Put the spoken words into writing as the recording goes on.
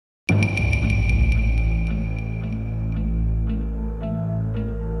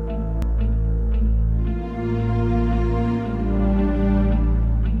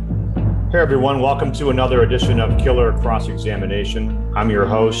everyone. Welcome to another edition of Killer Cross-Examination. I'm your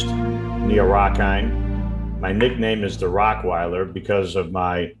host, Nia Rockine. My nickname is the Rockweiler because of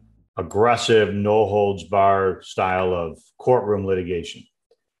my aggressive, no-holds-barred style of courtroom litigation.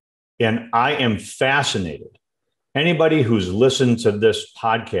 And I am fascinated. Anybody who's listened to this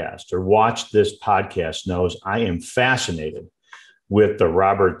podcast or watched this podcast knows I am fascinated with the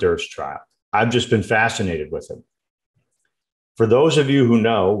Robert Durst trial. I've just been fascinated with it. For those of you who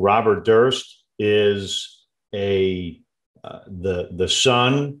know, Robert Durst is the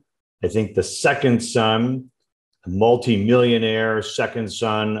son, I think the second son, a multimillionaire second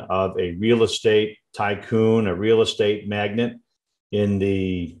son of a real estate tycoon, a real estate magnate in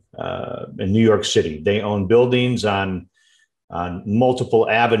New York City. They own buildings on multiple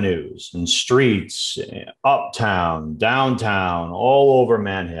avenues and streets, uptown, downtown, all over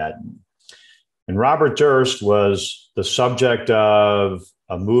Manhattan. And Robert Durst was the subject of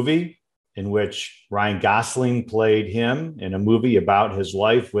a movie in which Ryan Gosling played him in a movie about his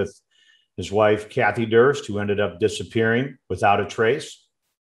life with his wife, Kathy Durst, who ended up disappearing without a trace.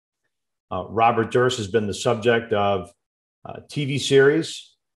 Robert Durst has been the subject of a TV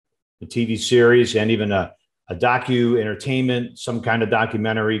series, and even a docu-entertainment, some kind of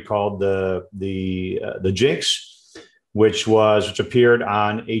documentary called the Jinx, which appeared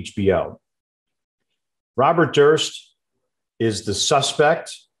on HBO. Robert Durst is the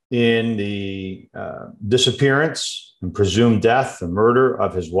suspect in the disappearance and presumed death and murder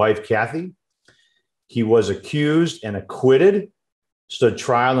of his wife, Kathy. He was accused and acquitted, stood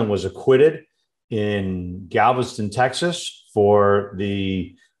trial and was acquitted in Galveston, Texas, for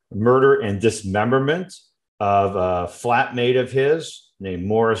the murder and dismemberment of a flatmate of his named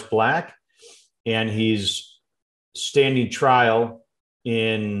Morris Black. And he's standing trial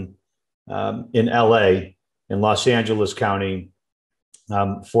in LA, in Los Angeles County,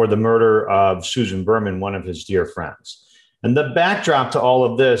 for the murder of Susan Berman, one of his dear friends. And the backdrop to all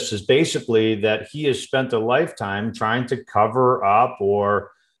of this is basically that he has spent a lifetime trying to cover up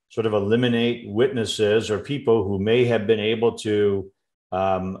or sort of eliminate witnesses or people who may have been able to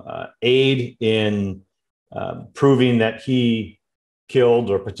aid in proving that he killed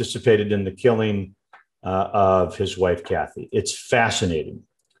or participated in the killing of his wife, Kathy. It's fascinating.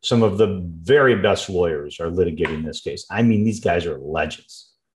 Some of the very best lawyers are litigating this case. I mean, these guys are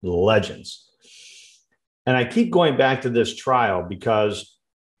legends. And I keep going back to this trial because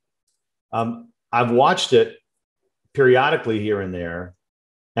I've watched it periodically here and there,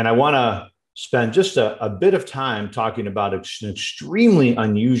 and I want to spend just a bit of time talking about an extremely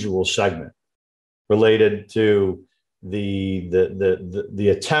unusual segment related to the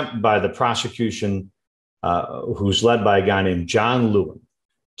attempt by the prosecution, who's led by a guy named John Lewan,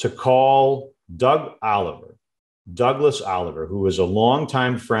 to call Douglas Oliver, who is a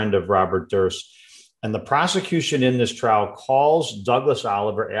longtime friend of Robert Durst. And the prosecution in this trial calls Douglas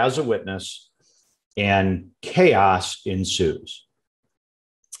Oliver as a witness, and chaos ensues.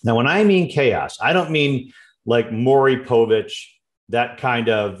 Now, when I mean chaos, I don't mean like Maury Povich, that kind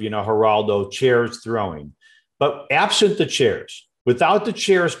of, Geraldo chairs throwing, but absent the chairs, without the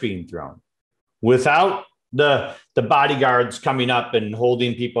chairs being thrown, without the bodyguards coming up and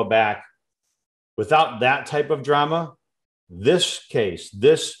holding people back, without that type of drama, this case,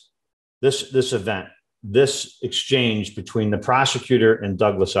 this event, this exchange between the prosecutor and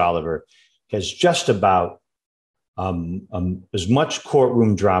Douglas Oliver has just about as much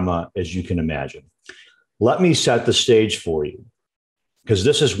courtroom drama as you can imagine. Let me set the stage for you, because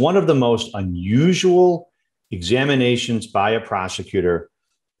this is one of the most unusual examinations by a prosecutor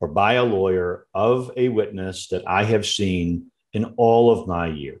or by a lawyer of a witness that I have seen in all of my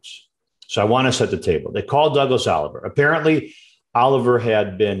years. So I want to set the table. They called Douglas Oliver. Apparently, Oliver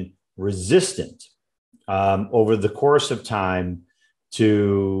had been resistant over the course of time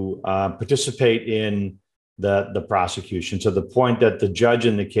to participate in the prosecution, to the point that the judge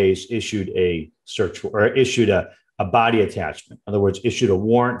in the case issued a search or issued a body attachment. In other words, issued a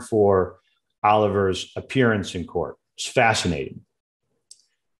warrant for Oliver's appearance in court. It's fascinating.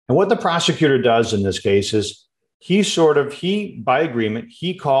 And what the prosecutor does in this case is by agreement,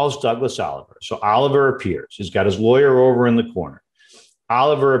 he calls Douglas Oliver. So Oliver appears. He's got his lawyer over in the corner.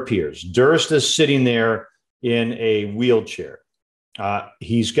 Oliver appears. Durst is sitting there in a wheelchair.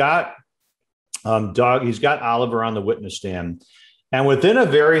 He's got Oliver on the witness stand. And within a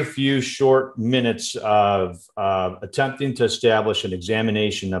very few short minutes of attempting to establish an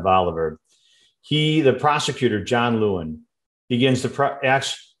examination of Oliver, the prosecutor, John Lewan, begins to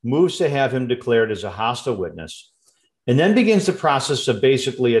moves to have him declared as a hostile witness, and then begins the process of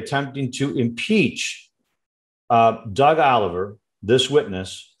basically attempting to impeach Doug Oliver, this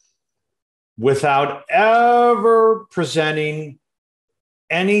witness, without ever presenting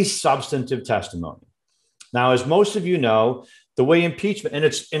any substantive testimony. Now, as most of you know, the way impeachment, and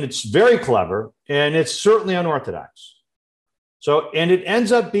it's very clever, and it's certainly unorthodox. So, and it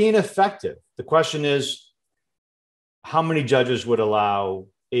ends up being effective. The question is, how many judges would allow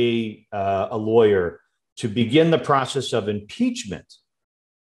a lawyer to begin the process of impeachment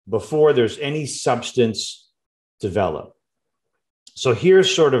before there's any substance developed? So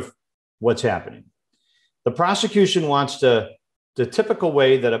here's sort of what's happening. The prosecution wants the typical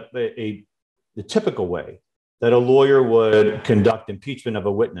way that a lawyer would conduct impeachment of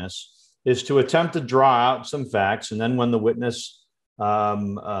a witness is to attempt to draw out some facts, and then when the witness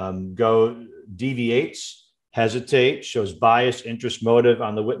deviates, hesitates, shows bias, interest, motive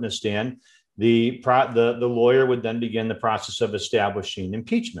on the witness stand, the lawyer would then begin the process of establishing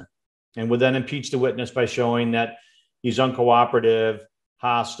impeachment, and would then impeach the witness by showing that he's uncooperative,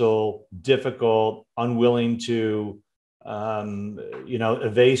 hostile, difficult, unwilling to,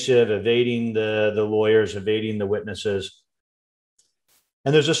 evasive, evading the lawyers, evading the witnesses.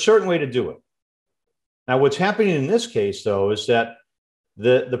 And there's a certain way to do it. Now, what's happening in this case, though, is that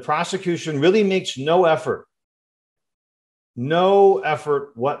the prosecution really makes no effort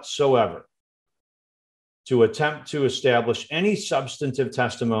whatsoever to attempt to establish any substantive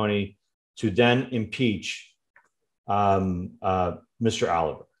testimony to then impeach Mr.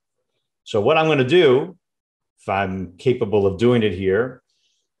 Oliver. So what I'm going to do, if I'm capable of doing it here,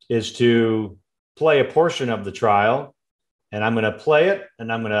 is to play a portion of the trial, and I'm going to play it,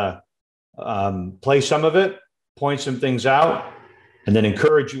 and I'm going to play some of it, point some things out, and then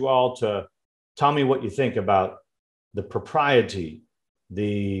encourage you all to tell me what you think about the propriety,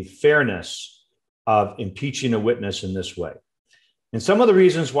 the fairness of impeaching a witness in this way. And some of the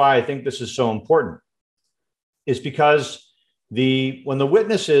reasons why I think this is so important is because when the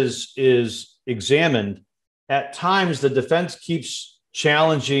witness is examined, at times the defense keeps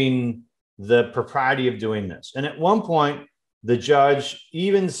challenging the propriety of doing this. And at one point, the judge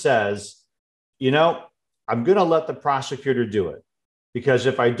even says, I'm going to let the prosecutor do it, because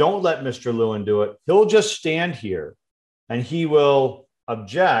if I don't let Mr. Lewan do it, he'll just stand here and he will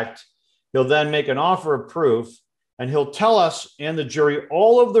object. He'll then make an offer of proof, and he'll tell us and the jury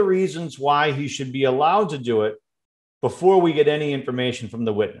all of the reasons why he should be allowed to do it before we get any information from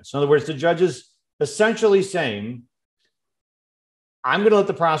the witness. In other words, the judge is essentially saying, I'm going to let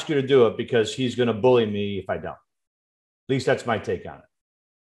the prosecutor do it because he's going to bully me if I don't. At least that's my take on it.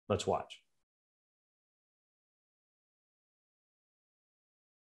 Let's watch.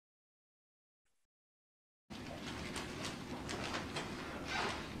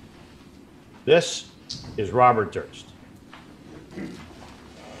 This is Robert Durst.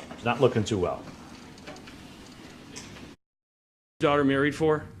 He's not looking too well. Daughter married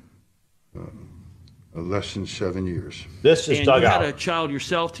for? Less than 7 years. This is and Doug you out. had a child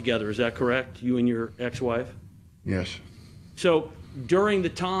yourself together, is that correct? You and your ex-wife? Yes. So during the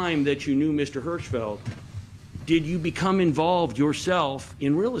time that you knew Mr. Hirschfeld, did you become involved yourself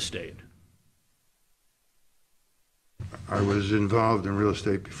in real estate? I was involved in real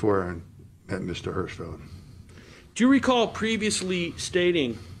estate before I met Mr. Hirschfeld. Do you recall previously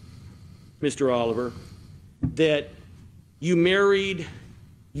stating, Mr. Oliver, that you married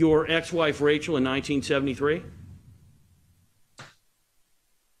your ex-wife Rachel in 1973?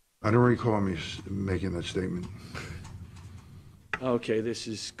 I don't recall me making that statement. Okay, this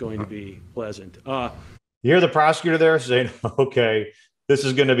is going to be pleasant. You hear the prosecutor there saying, okay, this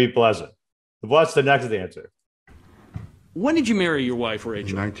is going to be pleasant. What's the next answer? When did you marry your wife,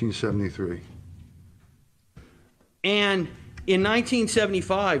 Rachel? In 1973. And in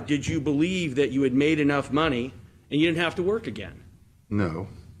 1975, did you believe that you had made enough money and you didn't have to work again? No.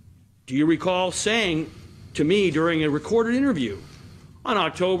 Do you recall saying to me during a recorded interview on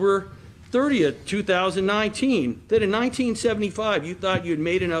October 30th, 2019, that in 1975 you thought you had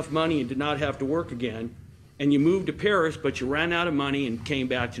made enough money and did not have to work again, and you moved to Paris, but you ran out of money and came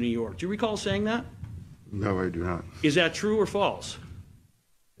back to New York? Do you recall saying that? No, I do not. Is that true or false?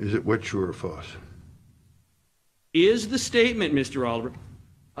 Is it what, true or false? Is the statement, Mr. Oliver,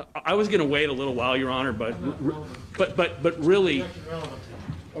 I was going to wait a little while, Your Honor, but really,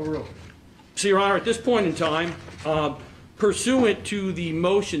 so Your Honor, at this point in time, pursuant to the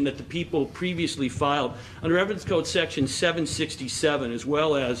motion that the people previously filed under Evidence Code Section 767, as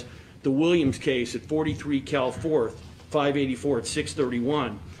well as the Williams case at 43 Cal 4th, 584 at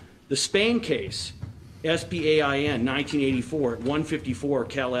 631, the Spain case, SPAIN 1984 at 154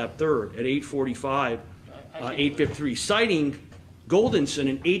 Cal Ap 3rd at 845, 853, citing Goldenson,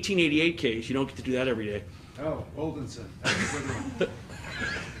 an 1888 case. You don't get to do that every day. Oh, Goldenson. That's a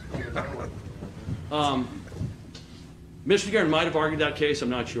good one. Mr. Guerin might have argued that case, I'm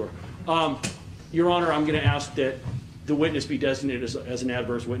not sure. Your Honor, I'm going to ask that the witness be designated as an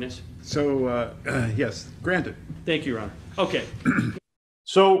adverse witness. So, yes, granted. Thank you, Your Honor. Okay.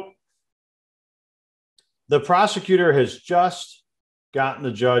 So the prosecutor has just gotten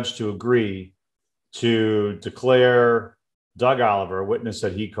the judge to agree to declare Doug Oliver, a witness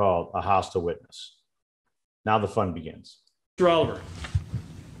that he called a hostile witness. Now the fun begins. Mr. Oliver,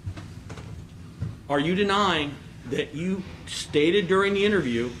 are you denying that you stated during the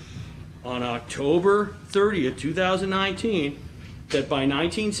interview on October 30th, 2019, that by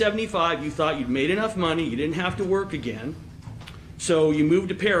 1975 you thought you'd made enough money, you didn't have to work again, so you moved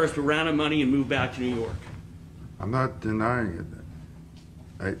to Paris, but ran out of money and moved back to New York? I'm not denying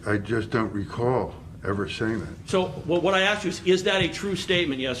it. I just don't recall ever saying that. So what I asked you is that a true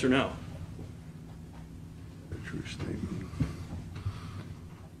statement, yes or no? A true statement.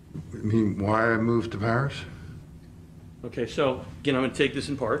 I mean, why I moved to Paris? Okay, so again, I'm going to take this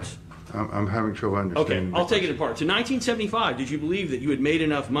in parts. I'm having trouble understanding. Okay, I'll take it in parts. In 1975, did you believe that you had made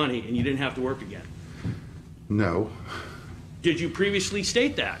enough money and you didn't have to work again? No. Did you previously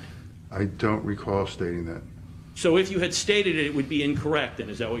state that? I don't recall stating that. So if you had stated it, it would be incorrect then,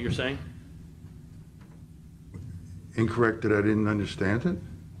 is that what you're saying? Incorrect that I didn't understand it?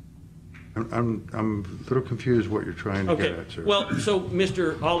 I'm a little confused what you're trying to get at, sir. Well, so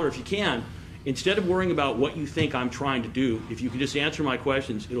Mr. Oliver, if you can, instead of worrying about what you think I'm trying to do, if you can just answer my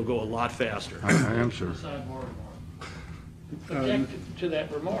questions, it'll go a lot faster. I am, sir. Object to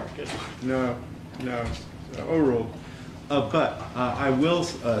that remark. No, overruled. But I will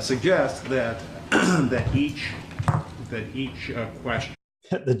suggest that that each question.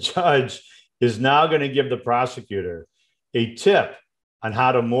 The judge is now going to give the prosecutor a tip on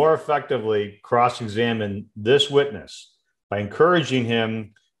how to more effectively cross-examine this witness by encouraging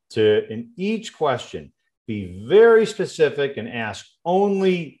him to, in each question, be very specific and ask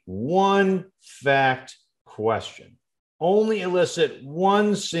only one fact question. Only elicit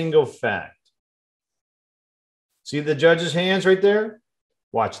one single fact. See the judge's hands right there?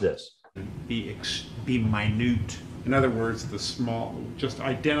 Watch this. Be minute. In other words, just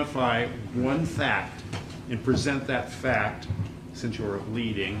identify one fact and present that fact, since you're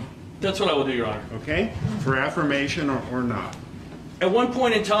leading. That's what I will do, Your Honor. Okay? For affirmation or not. At one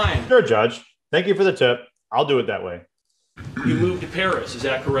point in time, Sure, Judge. Thank you for the tip. I'll do it that way. you moved to Paris, is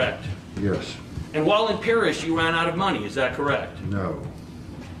that correct? Yes. And while in Paris, you ran out of money, is that correct? No.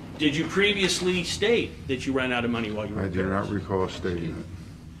 Did you previously state that you ran out of money while you were I in do Paris? not recall stating it.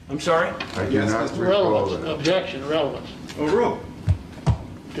 I'm sorry? I do not recall Relevance, that. objection, relevance. Overruled.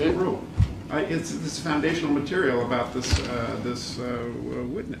 Good. Overruled. It's foundational material about this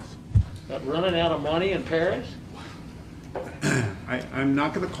witness. About running out of money in Paris? I'm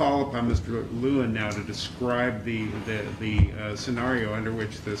not going to call upon Mr. Lewan now to describe the scenario under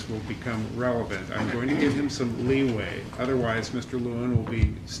which this will become relevant. I'm going to give him some leeway. Otherwise, Mr. Lewan will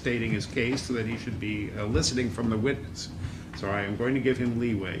be stating his case so that he should be eliciting from the witness. So I am going to give him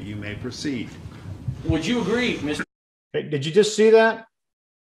leeway. You may proceed. Would you agree, Mr. Hey, did you just see that?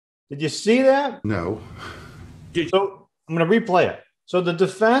 Did you see that? No. So I'm going to replay it. So the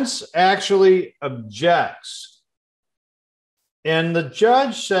defense actually objects. And the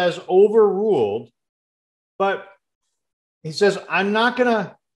judge says overruled, but he says, I'm not going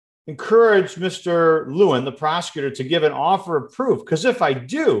to encourage Mr. Lewan, the prosecutor, to give an offer of proof, because if I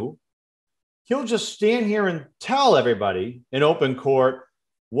do, he'll just stand here and tell everybody in open court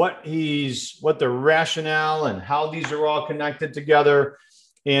what the rationale and how these are all connected together.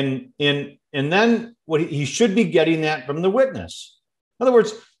 And then what he should be getting that from the witness. In other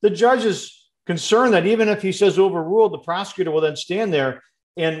words, the judge is concerned that even if he says overruled, the prosecutor will then stand there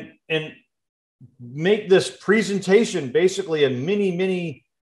and make this presentation basically a mini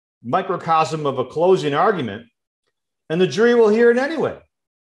microcosm of a closing argument, and the jury will hear it anyway.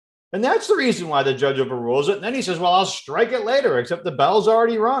 And that's the reason why the judge overrules it. And then he says, well, I'll strike it later, except the bell's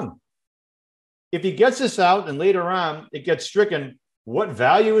already rung. If he gets this out and later on it gets stricken, what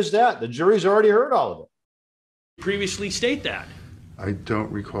value is that? The jury's already heard all of it. previously state that? I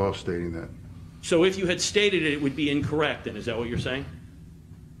don't recall stating that. So if you had stated it, it would be incorrect, then is that what you're saying?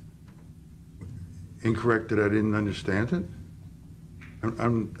 Incorrect that I didn't understand it?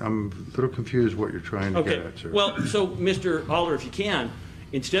 I'm a little confused what you're trying to get at, sir. Well, so Mr. Aller, if you can,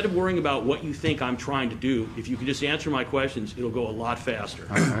 instead of worrying about what you think I'm trying to do, if you could just answer my questions, it'll go a lot faster.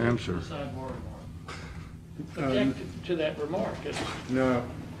 I am, sir. Object to that remark. No,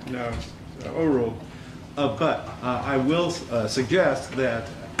 overruled. But I will suggest that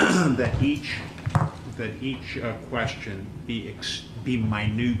that each question be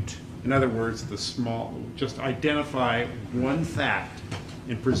minute. In other words, just identify one fact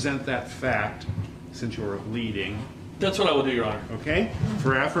and present that fact, since you're leading, That's what I will do, Your Honor. okay?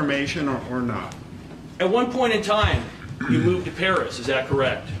 For affirmation or not. At one point in time, you moved to Paris, is that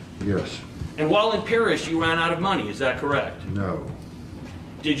correct? Yes. And while in Paris, you ran out of money, is that correct? No.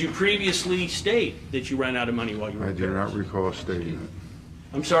 Did you previously state that you ran out of money while you were I in do Paris? not recall stating it.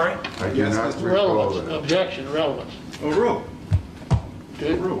 I'm sorry? I do Yes, not Mr. recall Relevance, that. objection, relevance. Overruled.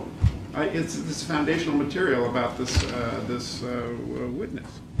 Good. Overruled. It's foundational material about this witness.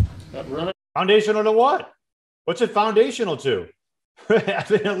 Not running. Foundational to what? What's it foundational to? I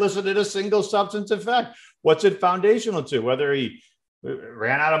didn't listen to a single substantive fact. What's it foundational to? Whether he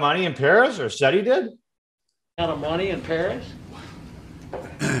ran out of money in Paris or said he did? Out of money in Paris?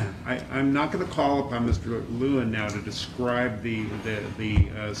 I'm not going to call upon Mr. Lewan now to describe the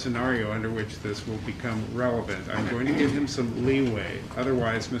scenario under which this will become relevant. I'm going to give him some leeway.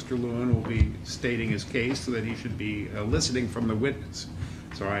 Otherwise, Mr. Lewan will be stating his case so that he should be eliciting from the witness.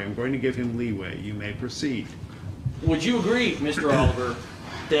 So I am going to give him leeway. You may proceed. Would you agree, Mr. Oliver,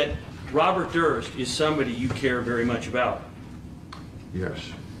 that Robert Durst is somebody you care very much about?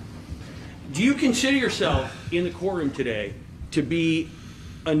 Yes. Do you consider yourself in the courtroom today to be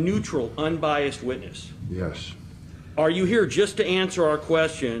a neutral, unbiased witness? Yes. Are you here just to answer our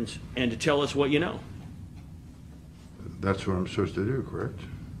questions and to tell us what you know? That's what I'm supposed to do, correct?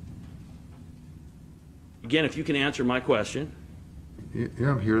 Again, if you can answer my question. Yeah,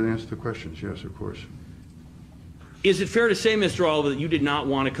 I'm here to answer the questions. Yes, of course. Is it fair to say, Mr. Oliver, that you did not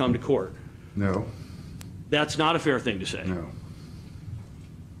want to come to court? No. That's not a fair thing to say. No.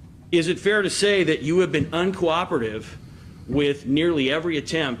 Is it fair to say that you have been uncooperative with nearly every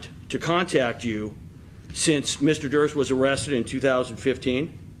attempt to contact you since Mr. Durst was arrested in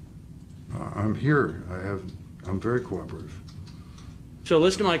 2015? I'm here. I'm very cooperative. So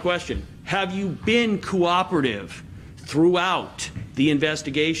listen to my question. Have you been cooperative throughout the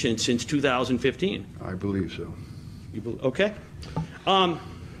investigation since 2015? I believe so. Okay.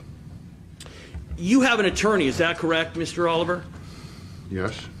 You have an attorney, is that correct, Mr. Oliver?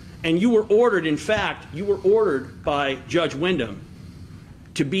 Yes. And you were ordered, in fact, you were ordered by Judge Wyndham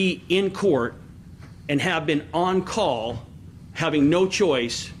to be in court and have been on call, having no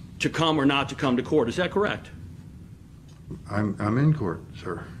choice to come or not to come to court. Is that correct? I'm in court,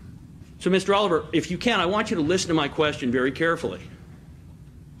 sir. So, Mr. Oliver, if you can, I want you to listen to my question very carefully.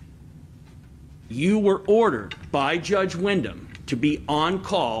 You were ordered by Judge Wyndham to be on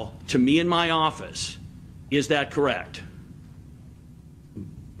call to me in my office. Is that correct?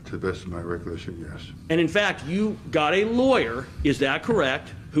 To the best of my recollection, yes. And in fact, you got a lawyer, is that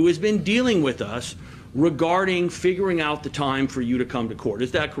correct, who has been dealing with us regarding figuring out the time for you to come to court.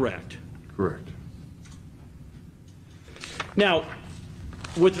 Is that correct? Correct. Now,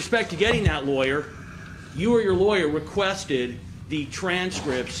 with respect to getting that lawyer, you or your lawyer requested the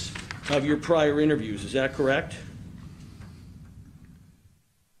transcripts of your prior interviews. Is that correct?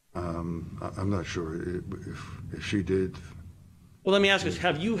 I'm not sure if she did. Well, let me ask this.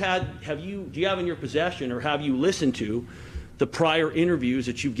 Do you have in your possession or have you listened to the prior interviews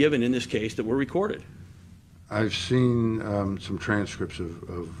that you've given in this case that were recorded? I've seen some transcripts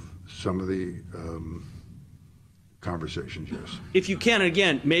of some of the conversations, yes. If you can, and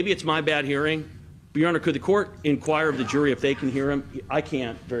again, maybe it's my bad hearing, but Your Honor, could the court inquire of the jury if they can hear him? I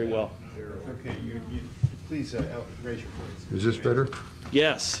can't very well. Okay, please raise your voice. Is this better?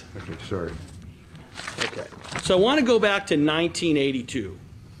 Yes. Okay, sorry. Okay. So I want to go back to 1982,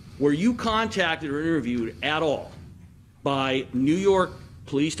 where you contacted or interviewed at all by New York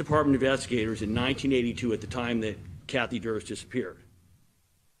Police Department investigators in 1982 at the time that Kathy Durst disappeared.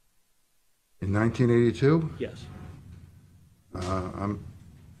 In 1982? Yes. I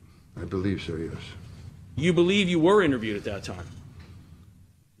believe so, yes. You believe you were interviewed at that time?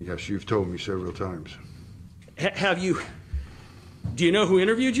 Yes, you've told me several times. Do you know who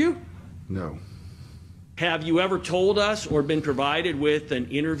interviewed you? No. Have you ever told us or been provided with an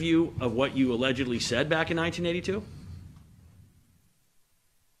interview of what you allegedly said back in 1982?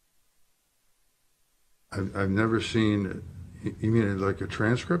 I've never seen, you mean like a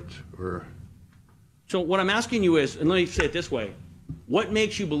transcript or? So what I'm asking you is, and let me say it this way, what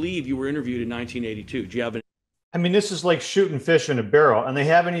makes you believe you were interviewed in 1982? Do you have an I mean, this is like shooting fish in a barrel, and they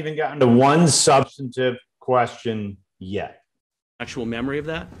haven't even gotten to one substantive question yet. actual memory of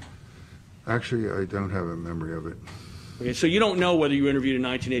that? Actually, I don't have a memory of it. Okay, so you don't know whether you were interviewed in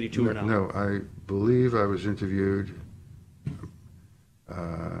 1982 or not? No, I believe I was interviewed.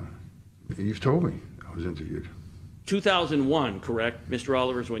 You've told me I was interviewed. 2001, correct? Mr.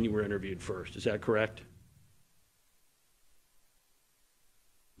 Oliver, is when you were interviewed first. Is that correct?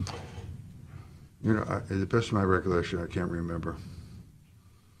 You know, to the best of my recollection, I can't remember.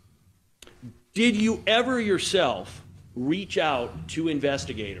 Did you ever yourself reach out to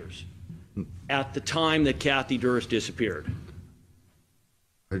investigators at the time that Kathy Durst disappeared?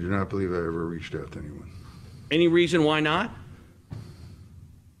 I do not believe I ever reached out to anyone. Any reason why not?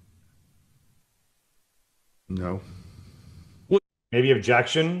 No. Maybe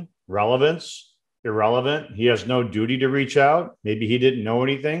objection, relevance, irrelevant. He has no duty to reach out. Maybe he didn't know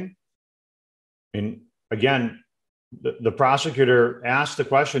anything. And again, the prosecutor asked the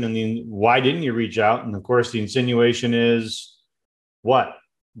question, and why didn't you reach out? And of course, the insinuation is what?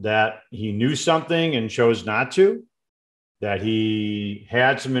 That he knew something and chose not to, that he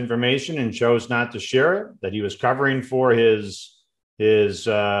had some information and chose not to share it, that he was covering for his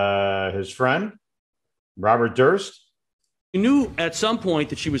friend, Robert Durst. You knew at some point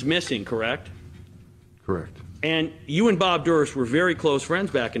that she was missing, correct? Correct. And you and Bob Durst were very close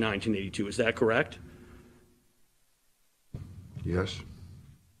friends back in 1982, is that correct? Yes.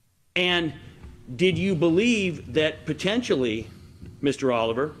 And did you believe that potentially, Mr.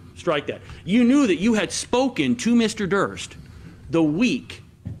 Oliver, strike that, you knew that you had spoken to Mr. Durst the week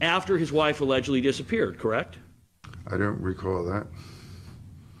after his wife allegedly disappeared, correct? I don't recall that.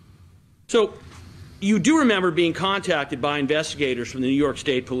 So you do remember being contacted by investigators from the New York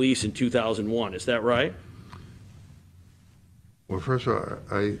State Police in 2001, is that right? Well, first of all,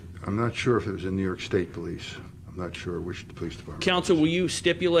 I'm not sure if it was in New York State Police. I'm not sure which police department. Counsel, will you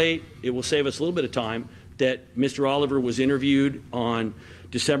stipulate, it will save us a little bit of time, that Mr. Oliver was interviewed on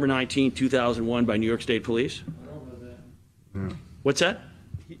December 19, 2001 by New York State Police? I don't know that. Yeah. What's that?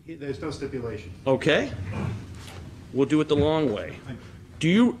 There's no stipulation. Okay. We'll do it the long way. Do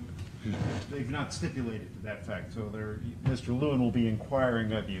you, They've not stipulated to that fact, so Mr. Lewan will be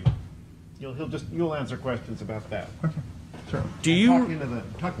inquiring of you. You'll answer questions about that. Sure. do you,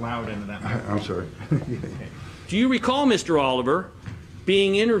 Talk loud into that. I'm sorry. do you recall, Mr. Oliver,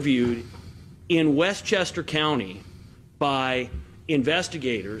 being interviewed in Westchester County by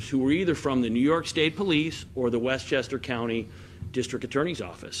investigators who were either from the New York State Police or the Westchester County District Attorney's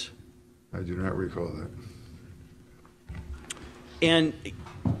Office? I do not recall that. And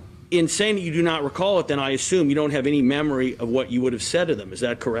in saying that you do not recall it, then I assume you don't have any memory of what you would have said to them. Is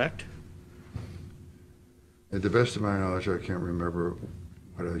that correct? At the best of my knowledge, I can't remember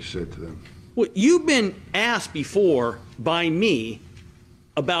what I said to them. Well, you've been asked before by me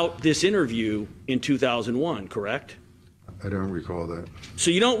about this interview in 2001, correct? I don't recall that.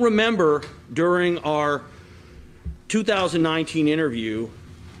 So you don't remember during our 2019 interview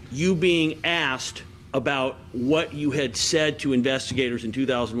you being asked about what you had said to investigators in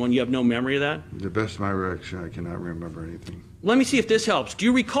 2001? You have no memory of that? To the best of my recollection, I cannot remember anything. Let me see if this helps. Do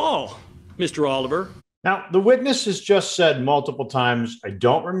you recall, Mr. Oliver? Now, the witness has just said multiple times, I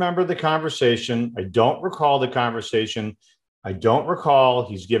don't remember the conversation. I don't recall the conversation. I don't recall.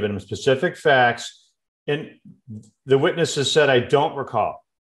 He's given him specific facts. And the witness has said, I don't recall.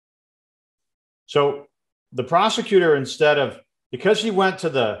 So the prosecutor, instead of, because he went to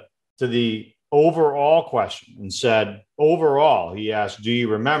the overall question and said, overall, he asked, do you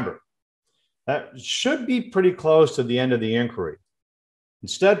remember? That should be pretty close to the end of the inquiry.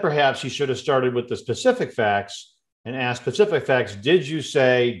 Instead, perhaps he should have started with the specific facts and asked specific facts. Did you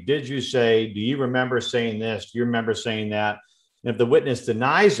say, do you remember saying this? Do you remember saying that? And if the witness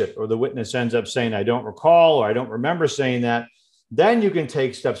denies it, or the witness ends up saying, I don't recall, or I don't remember saying that, then you can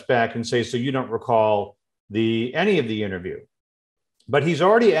take steps back and say, so you don't recall any of the interview. But he's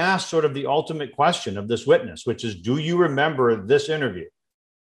already asked sort of the ultimate question of this witness, which is, do you remember this interview?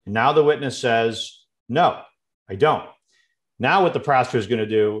 And now the witness says, no, I don't. Now what the prosecutor is going to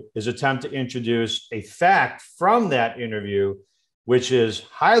do is attempt to introduce a fact from that interview, which is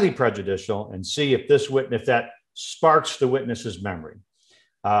highly prejudicial, and see if that sparks the witness's memory.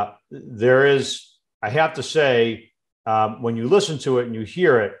 There is, I have to say, when you listen to it and you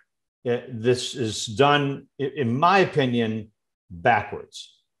hear it, this is done, in my opinion,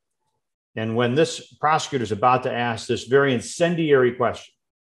 backwards. And when this prosecutor is about to ask this very incendiary question,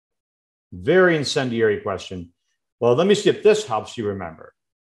 well, let me see if this helps you remember.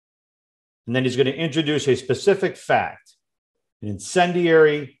 And then he's going to introduce a specific fact, an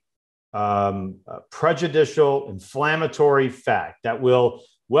incendiary, prejudicial, inflammatory fact that will,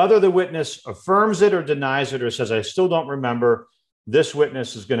 whether the witness affirms it or denies it or says, I still don't remember, this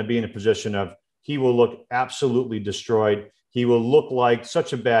witness is going to be in a position of, he will look absolutely destroyed. He will look like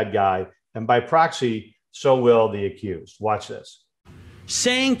such a bad guy. And by proxy, so will the accused. Watch this.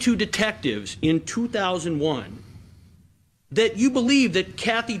 Saying to detectives in 2001 that you believe that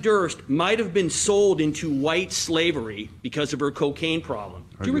Kathy Durst might have been sold into white slavery because of her cocaine problem.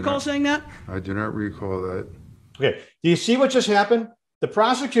 Do you recall saying that? I do not recall that. Okay. Do you see what just happened? The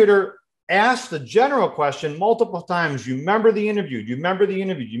prosecutor asked the general question multiple times. You remember the interview? Do you remember the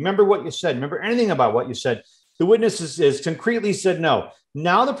interview? Do you remember what you said? Remember anything about what you said? The witness is concretely said no.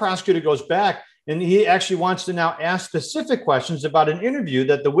 Now the prosecutor goes back and he actually wants to now ask specific questions about an interview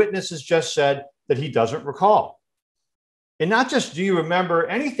that the witness has just said that he doesn't recall. And not just, do you remember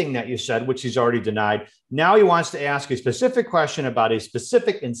anything that you said, which he's already denied. Now he wants to ask a specific question about a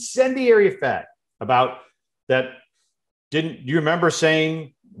specific incendiary fact about that. Do you remember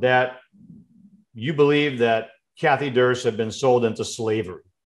saying that you believe that Kathy Durst had been sold into slavery?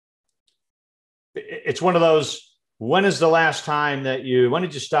 It's one of those, when is the last time that when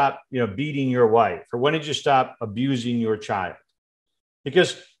did you stop, beating your wife? Or when did you stop abusing your child?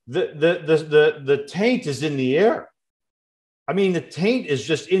 Because the taint is in the air. I mean, the taint is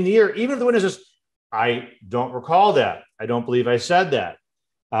just in the air. Even if the witness says, I don't recall that. I don't believe I said that.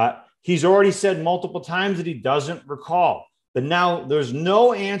 He's already said multiple times that he doesn't recall. But now there's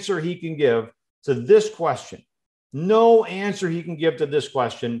no answer he can give to this question. No answer he can give to this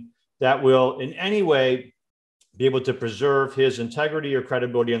question that will in any way be able to preserve his integrity or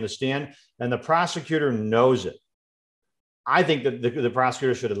credibility on the stand. And the prosecutor knows it. I think that the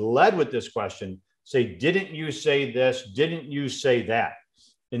prosecutor should have led with this question. Say, didn't you say this? Didn't you say that?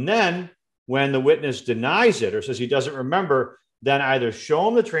 And then when the witness denies it or says he doesn't remember, then either show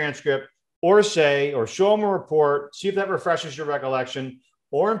him the transcript or show him a report, see if that refreshes your recollection,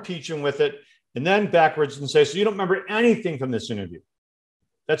 or impeach him with it, and then backwards and say, so you don't remember anything from this interview.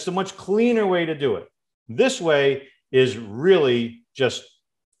 That's the much cleaner way to do it. This way is really just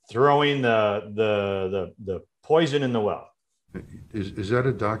throwing the poison in the well. Is that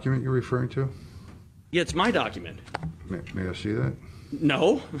a document you're referring to? Yeah, it's my document. May I see that?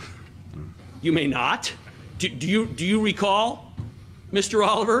 No, you may not. Do you recall, Mr.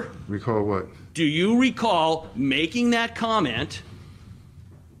 Oliver? Recall what? Do you recall making that comment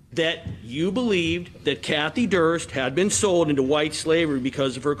that you believed that Kathy Durst had been sold into white slavery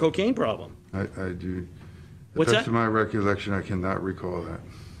because of her cocaine problem? I do. What's that? To my recollection, I cannot recall that.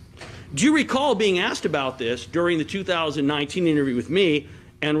 Do you recall being asked about this during the 2019 interview with me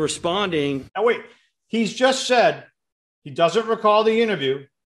and responding? Now, wait. He's just said he doesn't recall the interview.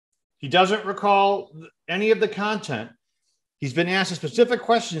 He doesn't recall any of the content. He's been asked a specific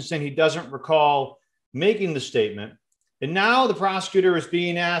question saying he doesn't recall making the statement. And now the prosecutor is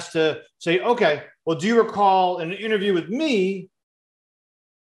being asked to say, okay, well, do you recall in an interview with me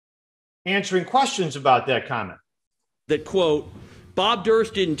answering questions about that comment? That, quote, Bob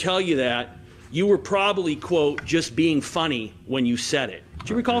Durst didn't tell you that. You were probably, quote, just being funny when you said it. Do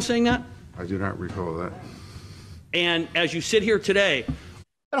you recall saying that? I do not recall that. And as you sit here today,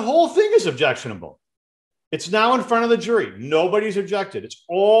 that whole thing is objectionable. It's now in front of the jury. Nobody's objected. It's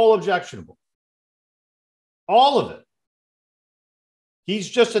all objectionable. All of it. He's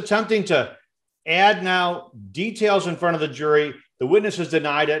just attempting to add now details in front of the jury. The witness has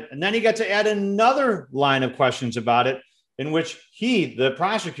denied it. And then he got to add another line of questions about it in which he, the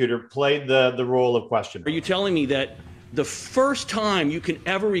prosecutor, played the role of questioner. Are you telling me that the first time you can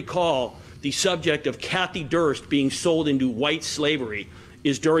ever recall the subject of Kathy Durst being sold into white slavery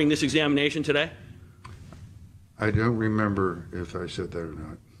is during this examination today? I don't remember if I said that or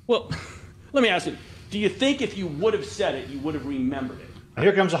not. Well, let me ask you, do you think if you would have said it, you would have remembered it?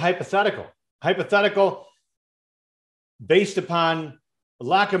 Here comes a hypothetical. Hypothetical based upon a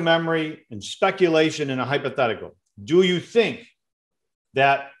lack of memory and speculation in a hypothetical. Do you think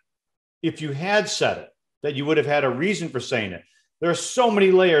that if you had said it, that you would have had a reason for saying it? There are so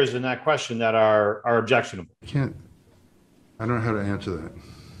many layers in that question that are objectionable. I don't know how to answer that.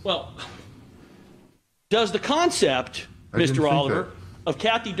 Well, does the concept, Mr. Oliver, of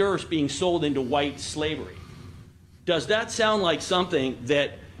Kathy Durst being sold into white slavery, does that sound like something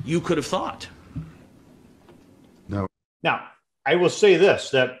that you could have thought? No. Now, I will say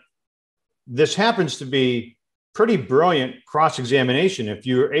this, that this happens to be pretty brilliant cross-examination if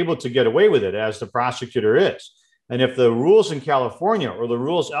you're able to get away with it, as the prosecutor is. And if the rules in California or the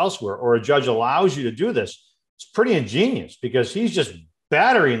rules elsewhere or a judge allows you to do this, it's pretty ingenious because he's just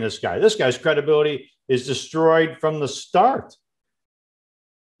battering this guy. This guy's credibility is destroyed from the start.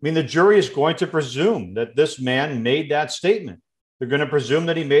 I mean, the jury is going to presume that this man made that statement. They're going to presume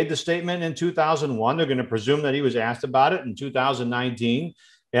that he made the statement in 2001. They're going to presume that he was asked about it in 2019.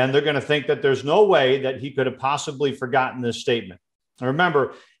 And they're going to think that there's no way that he could have possibly forgotten this statement. And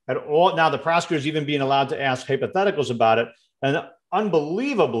remember, now the prosecutor is even being allowed to ask hypotheticals about it. And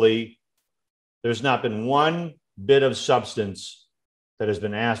unbelievably, there's not been one bit of substance that has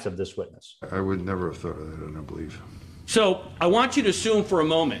been asked of this witness. I would never have thought of that, I don't believe. So I want you to assume for a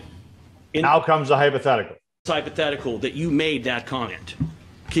moment, Now comes the hypothetical. hypothetical, that you made that comment.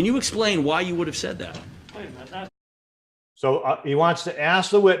 Can you explain why you would have said that? Wait a minute, So he wants to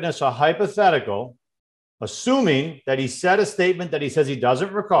ask the witness a hypothetical, assuming that he said a statement that he says he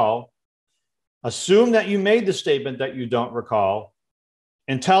doesn't recall. Assume that you made the statement that you don't recall,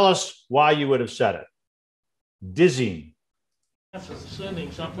 and tell us why you would have said it. Dizzying. that's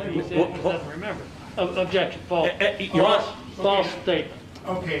assuming something he said he doesn't remember. Objection, false. Your Honor. False statement.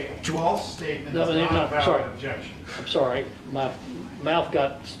 Okay, false statement No, is no, not a valid sorry. objection. I'm sorry, my mouth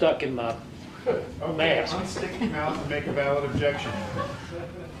got stuck in my Okay, mask. unstick your mouth and make a valid objection.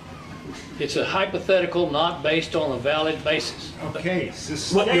 It's a hypothetical not based on a valid basis. Okay,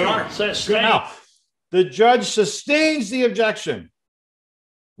 Well, Your Honor. Sustain. Now, the judge sustains the objection.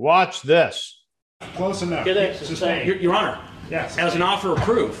 Watch this. close enough. Get it, Sustain. Your Honor, Yes. as an offer of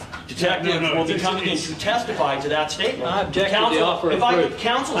proof, detective No, will be it's- coming in to testify to that statement. I object to the Counsel, offer of if I proof. could,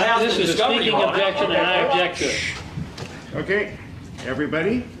 counsel has This the is a discovery, speaking Your Honor. objection and I object to it. Okay,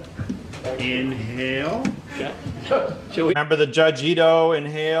 everybody, inhale. Shall we? Remember the Judge Ito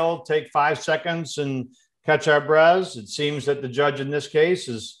inhale, take 5 seconds and catch our breaths. It seems that the judge in this case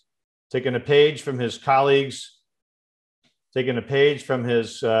is taking a page from his colleagues, his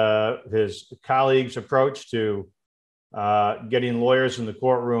colleagues' approach to getting lawyers in the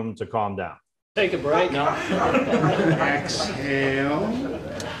courtroom to calm down. Take a break. No. Exhale.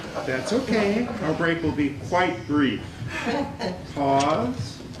 That's okay. Our break will be quite brief.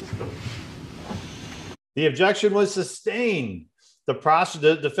 Pause. The objection was sustained. The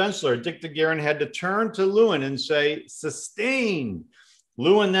defense lawyer, Dick DeGuerin, had to turn to Lewan and say, sustain.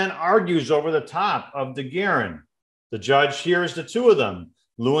 Lewan then argues over the top of DeGuerin. The judge hears the two of them.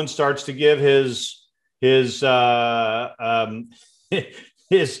 Lewan starts to give his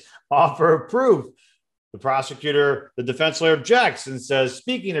offer of proof. The prosecutor, the defense lawyer objects and says,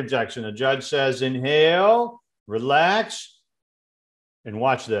 speaking objection. The judge says, inhale, relax, and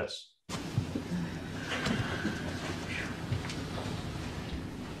watch this.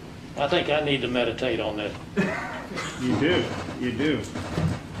 I think I need to meditate on that. You do. You do.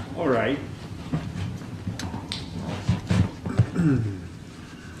 All right.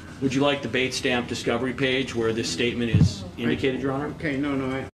 Would you like the Bates stamp discovery page where this statement is indicated, Your Honor? Okay, no.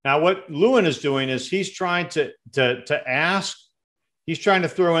 Now, what Lewan is doing is he's trying to throw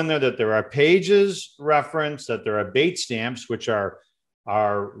in there that there are pages referenced, that there are Bates stamps, which are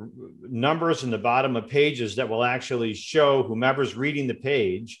numbers in the bottom of pages that will actually show whomever's reading the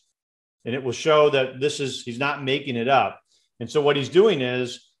page, and it will show that he's not making it up. And so what he's doing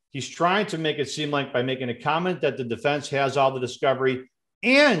is he's trying to make it seem like by making a comment that the defense has all the discovery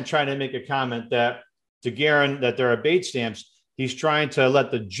and trying to make a comment that DeGuerin, that there are Bates stamps, he's trying to let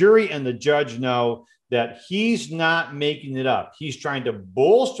the jury and the judge know that he's not making it up. He's trying to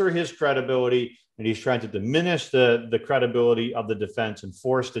bolster his credibility, and he's trying to diminish the credibility of the defense and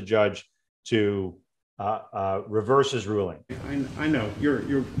force the judge to reverse his ruling. I know.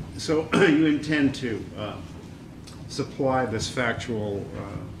 So you intend to supply this factual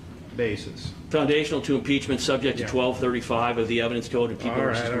basis. Foundational to impeachment subject to Yeah. 1235 of the Evidence Code and People All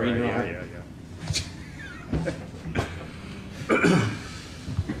versus right, all Green, right. Your Honor.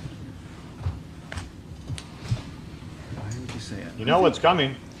 Why would you say it? You know what's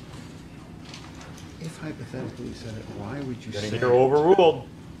coming. If hypothetically you said it, why would you say it? You're overruled.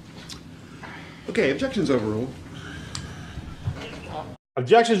 Okay, objection's overruled.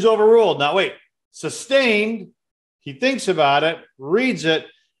 Objection's overruled. Now, wait. Sustained. He thinks about it, reads it.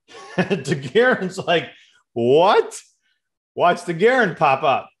 DeGuerin's like, what? Watch DeGuerin pop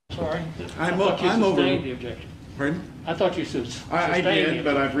up. Sorry. I'm thought you over- sustained the objection. Pardon? I thought you sustained I the did,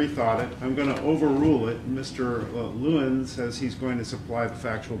 but objection. I've rethought it. I'm going to overrule it. Mr. Lewan says he's going to supply the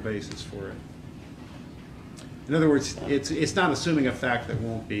factual basis for it. In other words, it's not assuming a fact that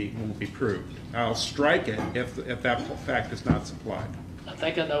won't be proved. I'll strike it if that fact is not supplied. I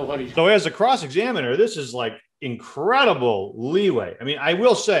think I know what he's. So as a cross-examiner, this is like incredible leeway. I mean, I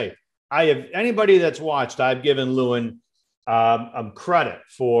will say, anybody that's watched, I've given Lewan credit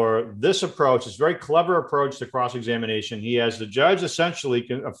for this approach. It's a very clever approach to cross-examination. He has the judge essentially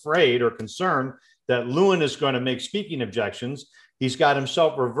afraid or concerned that Lewan is going to make speaking objections. He's got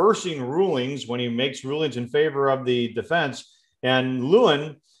himself reversing rulings when he makes rulings in favor of the defense. And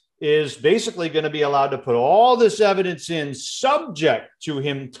Lewan is basically going to be allowed to put all this evidence in subject to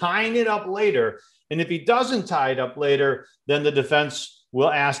him tying it up later. And if he doesn't tie it up later, then the defense will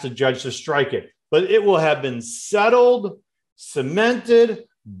ask the judge to strike it. But it will have been settled, cemented,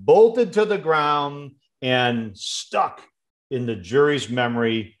 bolted to the ground, and stuck in the jury's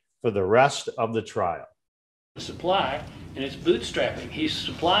memory for the rest of the trial. Supply, and it's bootstrapping. He's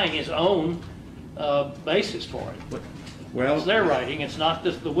supplying his own basis for it. Well, It's their writing. It's not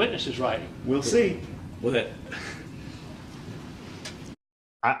the witness's writing. we'll see. Well, that,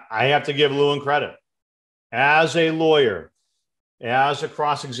 I have to give Lewan credit. As a lawyer, as a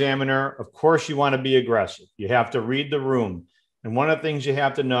cross-examiner, of course you want to be aggressive. You have to read the room. And one of the things you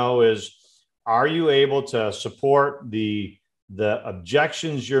have to know is, are you able to support the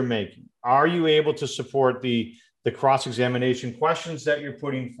objections you're making? Are you able to support the cross-examination questions that you're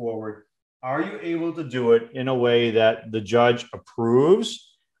putting forward? Are you able to do it in a way that the judge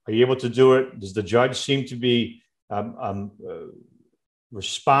approves? Are you able to do it? Does the judge seem to be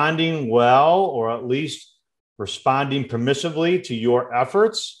responding well, or at least responding permissively to your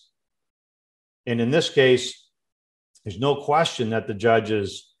efforts? And in this case, there's no question that the judge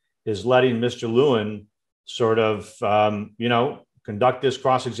is letting Mr. Lewan sort of, conduct this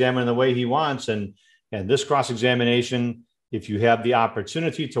cross-examination the way he wants. And this cross-examination, if you have the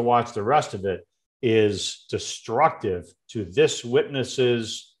opportunity to watch the rest of it, is destructive to this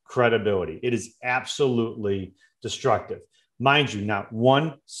witness's credibility. It is absolutely destructive. Mind you, not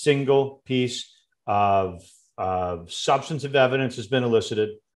one single piece of substantive evidence has been elicited.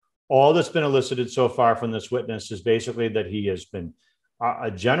 All that's been elicited so far from this witness is basically that he has been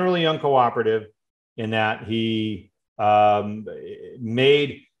generally uncooperative, in that he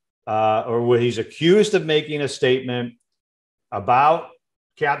he's accused of making a statement about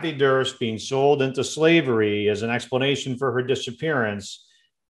Kathy Durst being sold into slavery as an explanation for her disappearance,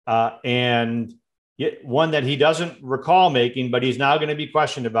 and one that he doesn't recall making, but he's now going to be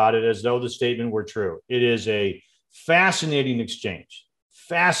questioned about it as though the statement were true. It is a fascinating exchange,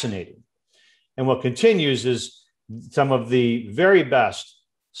 fascinating. And what continues is some of the very best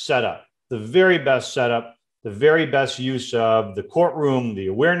setup, the very best use of the courtroom, the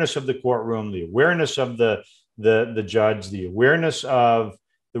awareness of the courtroom, the awareness of the judge, the awareness of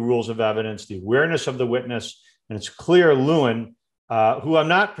the rules of evidence, the awareness of the witness. And it's clear Lewan, who I'm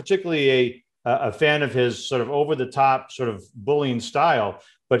not particularly a fan of his sort of over-the-top sort of bullying style,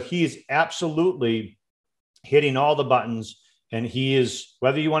 but he's absolutely hitting all the buttons. And he is,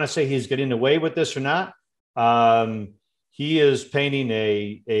 whether you want to say he's getting away with this or not, he is painting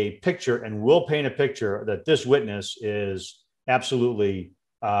a picture, and will paint a picture, that this witness is absolutely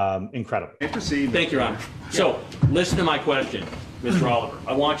incredible. Proceed. thank you, Your Honor. So, listen to my question, Mr. Oliver.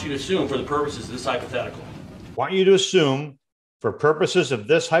 I want you to assume, for the purposes of this hypothetical, I want you to assume, for purposes of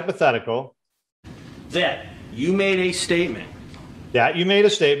this hypothetical, that you made a statement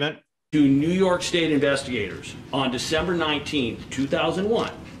to New York State investigators on December 19th,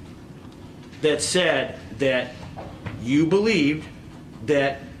 2001, that said that you believed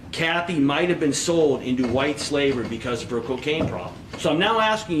that Kathy might have been sold into white slavery because of her cocaine problem. So I'm now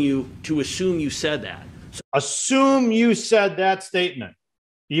asking you to assume you said that. assume you said that statement,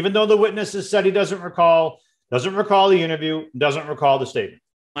 even though the witness has said he doesn't recall the interview, doesn't recall the statement.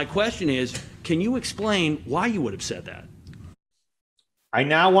 My question is, can you explain why you would have said that? I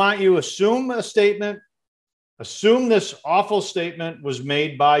now want you to assume a statement, assume this awful statement was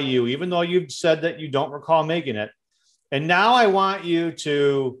made by you, even though you've said that you don't recall making it. And now I want you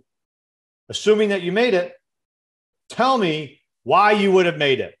to, assuming that you made it, tell me why you would have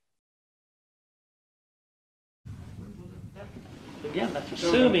made it. Again, that's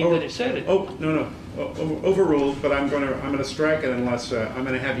assuming that it said it. Oh, no. Overruled, but I'm gonna strike it unless, I'm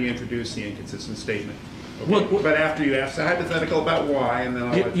gonna have you introduce the inconsistent statement. Okay? Well, but after you ask the hypothetical about why, and then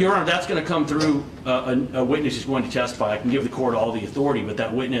I'll let Your Honor, that's going to come through a witness who's going to testify. I can give the court all the authority, but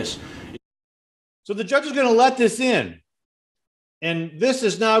that witness... So the judge is going to let this in. And this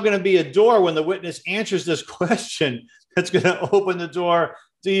is now going to be a door when the witness answers this question that's going to open the door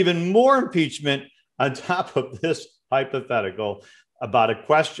to even more impeachment on top of this hypothetical about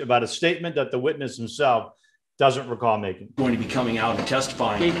a statement that the witness himself doesn't recall making. Going to be coming out and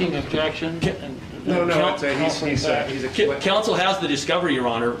testifying. Speaking objection. No, he's a Counsel has the discovery, Your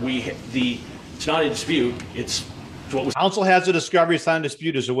Honor. It's not a dispute. It's what was... Counsel has a discovery, it's not a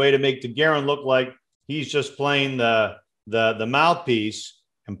dispute, as a way to make DeGuerin look like he's just playing the mouthpiece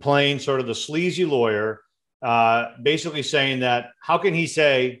and playing sort of the sleazy lawyer, basically saying that how can he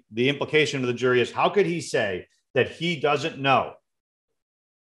say, the implication of the jury is, how could he say that he doesn't know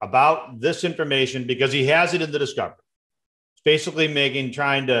about this information because he has it in the discovery? It's basically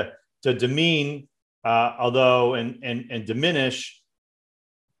trying to demean, and diminish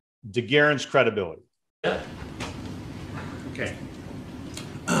DeGuerin's credibility. Okay.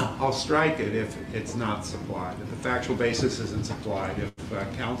 I'll strike it if it's not supplied, if the factual basis isn't supplied,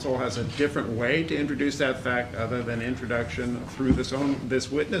 if counsel has a different way to introduce that fact other than introduction through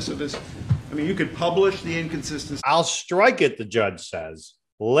this witness or this. I mean, you could publish the inconsistency. I'll strike it, the judge says,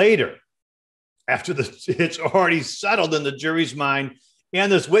 later, after it's already settled in the jury's mind,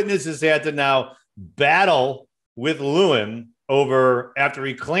 and this witness has had to now battle with Lewan over, after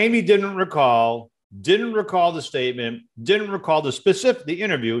he claimed he didn't recall the statement, didn't recall the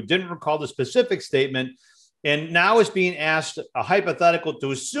interview, didn't recall the specific statement, and now is being asked a hypothetical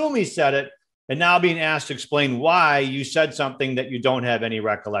to assume he said it, and now being asked to explain why you said something that you don't have any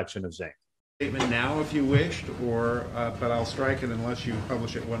recollection of saying. Statement now, if you wished, or but I'll strike it unless you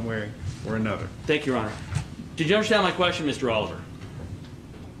publish it one way or another. Thank you, Your Honor. Did you understand my question, Mr. Oliver?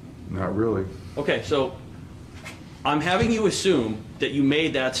 Not really. Okay, so I'm having you assume that you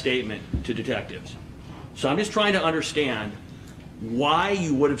made that statement to detectives. So I'm just trying to understand why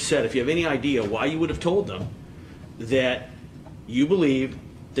you would have said, if you have any idea, why you would have told them that you believe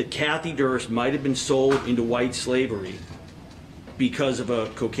that Kathy Durst might have been sold into white slavery because of a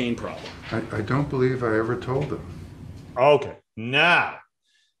cocaine problem. I don't believe I ever told them. Okay, now,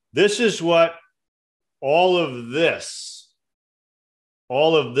 this is what all of this,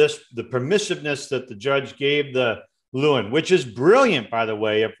 the permissiveness that the judge gave the Lewan, which is brilliant, by the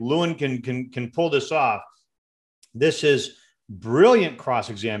way, if Lewan can pull this off. This is brilliant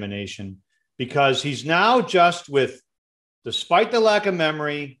cross-examination, because he's now just with, despite the lack of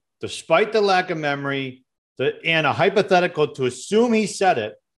memory, and a hypothetical to assume he said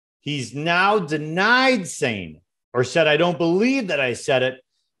it, he's now denied saying it, or said, I don't believe that I said it.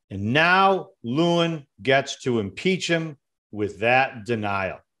 And now Lewan gets to impeach him with that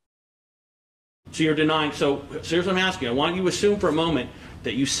denial. So you're denying. So here's what I'm asking. I want you to assume for a moment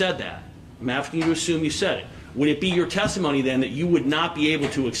that you said that. I'm asking you to assume you said it. Would it be your testimony then that you would not be able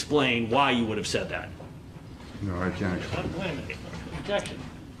to explain why you would have said that? No, I can't. Wait a minute. Objection.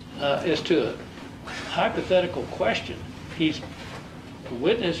 As to a hypothetical question, the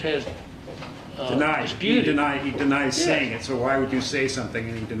witness has disputed. He denies saying it, so why would you say something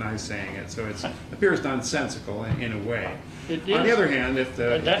and he denies saying it? So it appears nonsensical in a way. It is. On the other hand, if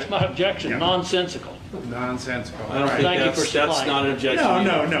the... That's my objection, yeah. Nonsensical. Nonsensical. I don't Right. think Thank you for that's supplying. not an objection.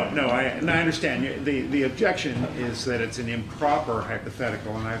 No. I understand. The objection is that it's an improper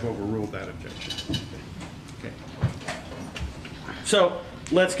hypothetical, and I've overruled that objection. Okay. So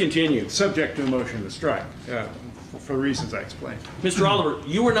let's continue. Subject to a motion to strike, for reasons I explained. Mr. Oliver,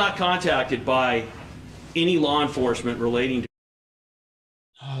 you were not contacted by any law enforcement relating to...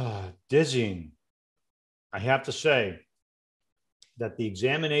 Dizzying. I have to say that the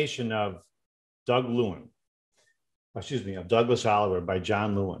examination of Douglas Oliver by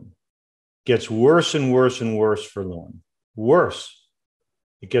John Lewan gets worse and worse and worse for Lewan. Worse.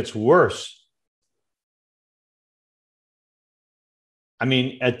 It gets worse. I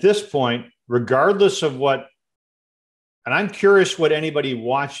mean, at this point, regardless of what, and I'm curious what anybody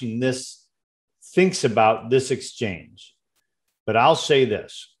watching this thinks about this exchange, but I'll say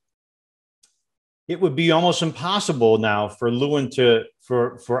this. It would be almost impossible now for Lewan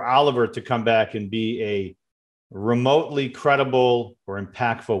for Oliver to come back and be a remotely credible or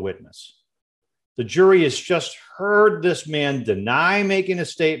impactful witness. The jury has just heard this man deny making a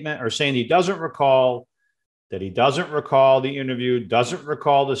statement or saying he doesn't recall, that he doesn't recall the interview, doesn't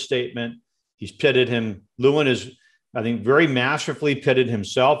recall the statement. He's pitted him. Lewan is, I think, very masterfully pitted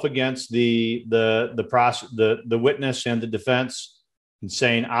himself against the witness and the defense, and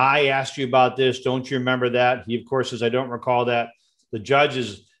saying, I asked you about this. Don't you remember that? He, of course, says, I don't recall that. The judge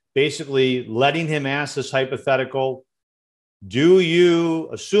is basically letting him ask this hypothetical. Do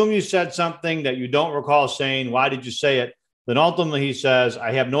you assume you said something that you don't recall saying? Why did you say it? Then ultimately he says,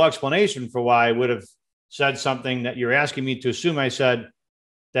 I have no explanation for why I would have said something that you're asking me to assume I said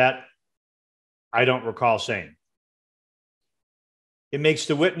that I don't recall saying. It makes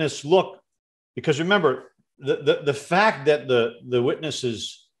the witness look, because remember, the fact that the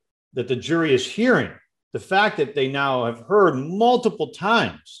witnesses, that the jury is hearing, the fact that they now have heard multiple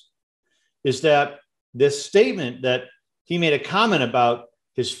times, is that this statement that he made a comment about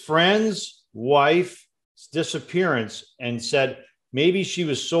his friend's wife's disappearance and said maybe she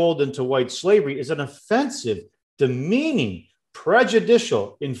was sold into white slavery is an offensive, demeaning,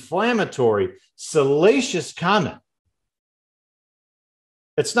 prejudicial, inflammatory, salacious comment.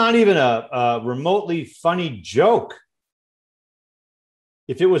 It's not even a remotely funny joke.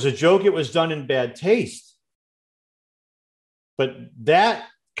 If it was a joke, it was done in bad taste. But that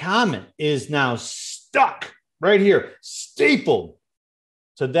comment is now stuck right here, stapled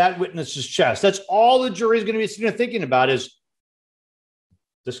to that witness's chest. That's all the jury is going to be sitting there thinking about is,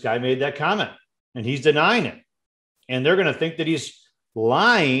 this guy made that comment and he's denying it. And they're going to think that he's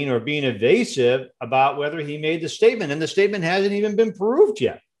lying or being evasive about whether he made the statement. And the statement hasn't even been proved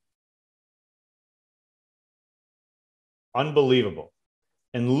yet. Unbelievable.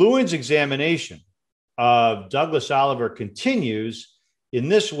 And Lewan's examination of Douglas Oliver continues in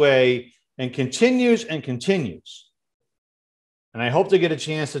this way and continues and continues. And I hope to get a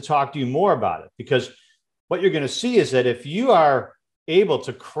chance to talk to you more about it, because what you're going to see is that if you are able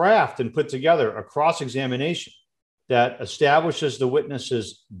to craft and put together a cross-examination that establishes the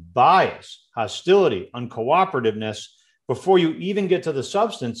witness's bias, hostility, uncooperativeness before you even get to the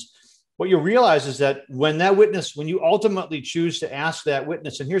substance, what you realize is that when you ultimately choose to ask that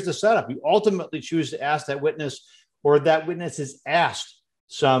witness, and here's the setup, you ultimately choose to ask that witness, or that witness is asked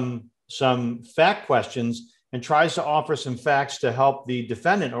some fact questions and tries to offer some facts to help the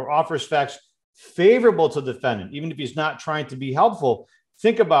defendant, or offers facts favorable to the defendant, even if he's not trying to be helpful.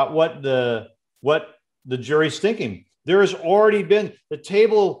 Think about what the jury's thinking. There has already been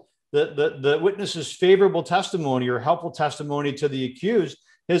the witness's favorable testimony or helpful testimony to the accused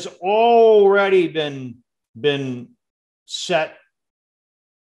has already been set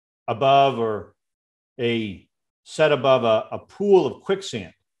above a pool of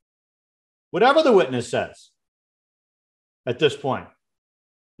quicksand. Whatever the witness says at this point,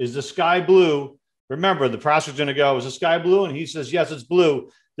 is the sky blue? Remember, the prosecutor's going to go, is the sky blue? And he says, yes, it's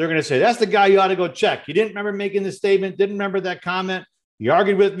blue. They're going to say, that's the guy you ought to go check. He didn't remember making the statement, didn't remember that comment. He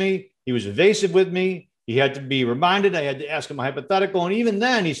argued with me. He was evasive with me. He had to be reminded. I had to ask him a hypothetical. And even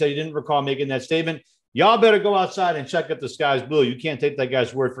then, he said he didn't recall making that statement. Y'all better go outside and check if the sky's blue. You can't take that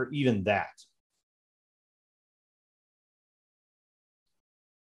guy's word for even that.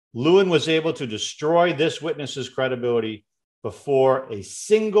 Lewan was able to destroy this witness's credibility before a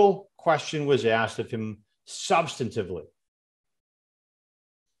single question was asked of him substantively.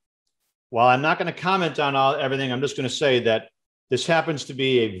 While I'm not going to comment on everything, I'm just going to say that this happens to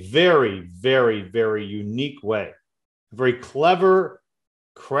be a very, very, very unique way, a very clever,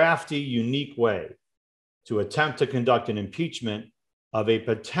 crafty, unique way to attempt to conduct an impeachment of a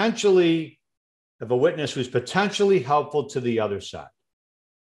witness who's potentially helpful to the other side.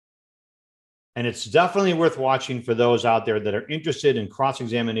 And it's definitely worth watching for those out there that are interested in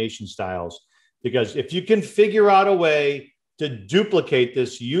cross-examination styles, because if you can figure out a way to duplicate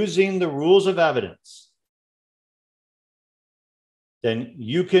this using the rules of evidence, then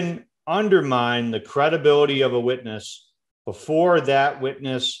you can undermine the credibility of a witness before that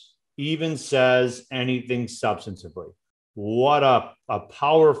witness even says anything substantively. What a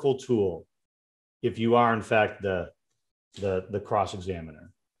powerful tool if you are, in fact, the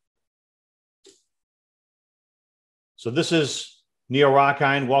cross-examiner. So this is Neil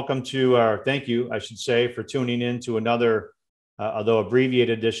Rockine. Welcome to, thank you, I should say, for tuning in to another, although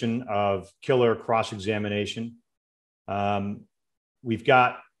abbreviated edition of Killer Cross-Examination. We've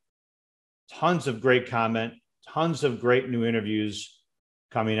got tons of great comment, tons of great new interviews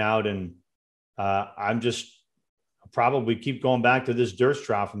coming out. And I'll probably keep going back to this Durst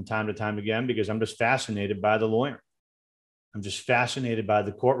trial from time to time again, because I'm just fascinated by the lawyer. I'm just fascinated by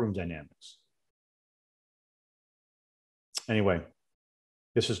the courtroom dynamics. Anyway,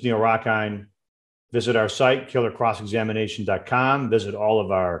 this is Neil Rockine. Visit our site, killercrossexamination.com. Visit all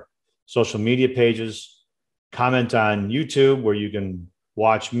of our social media pages. Comment on YouTube, where you can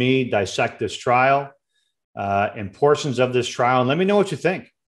watch me dissect this trial and portions of this trial. And let me know what you think.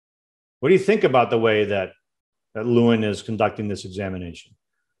 What do you think about the way that Lewan is conducting this examination?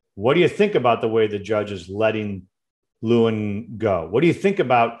 What do you think about the way the judge is letting Lewan go? What do you think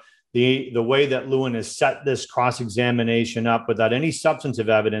about the way that Lewan has set this cross-examination up without any substantive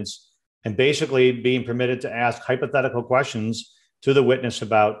evidence and basically being permitted to ask hypothetical questions to the witness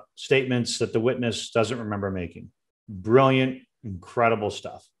about statements that the witness doesn't remember making? Brilliant, incredible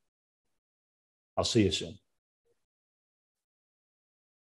stuff. I'll see you soon.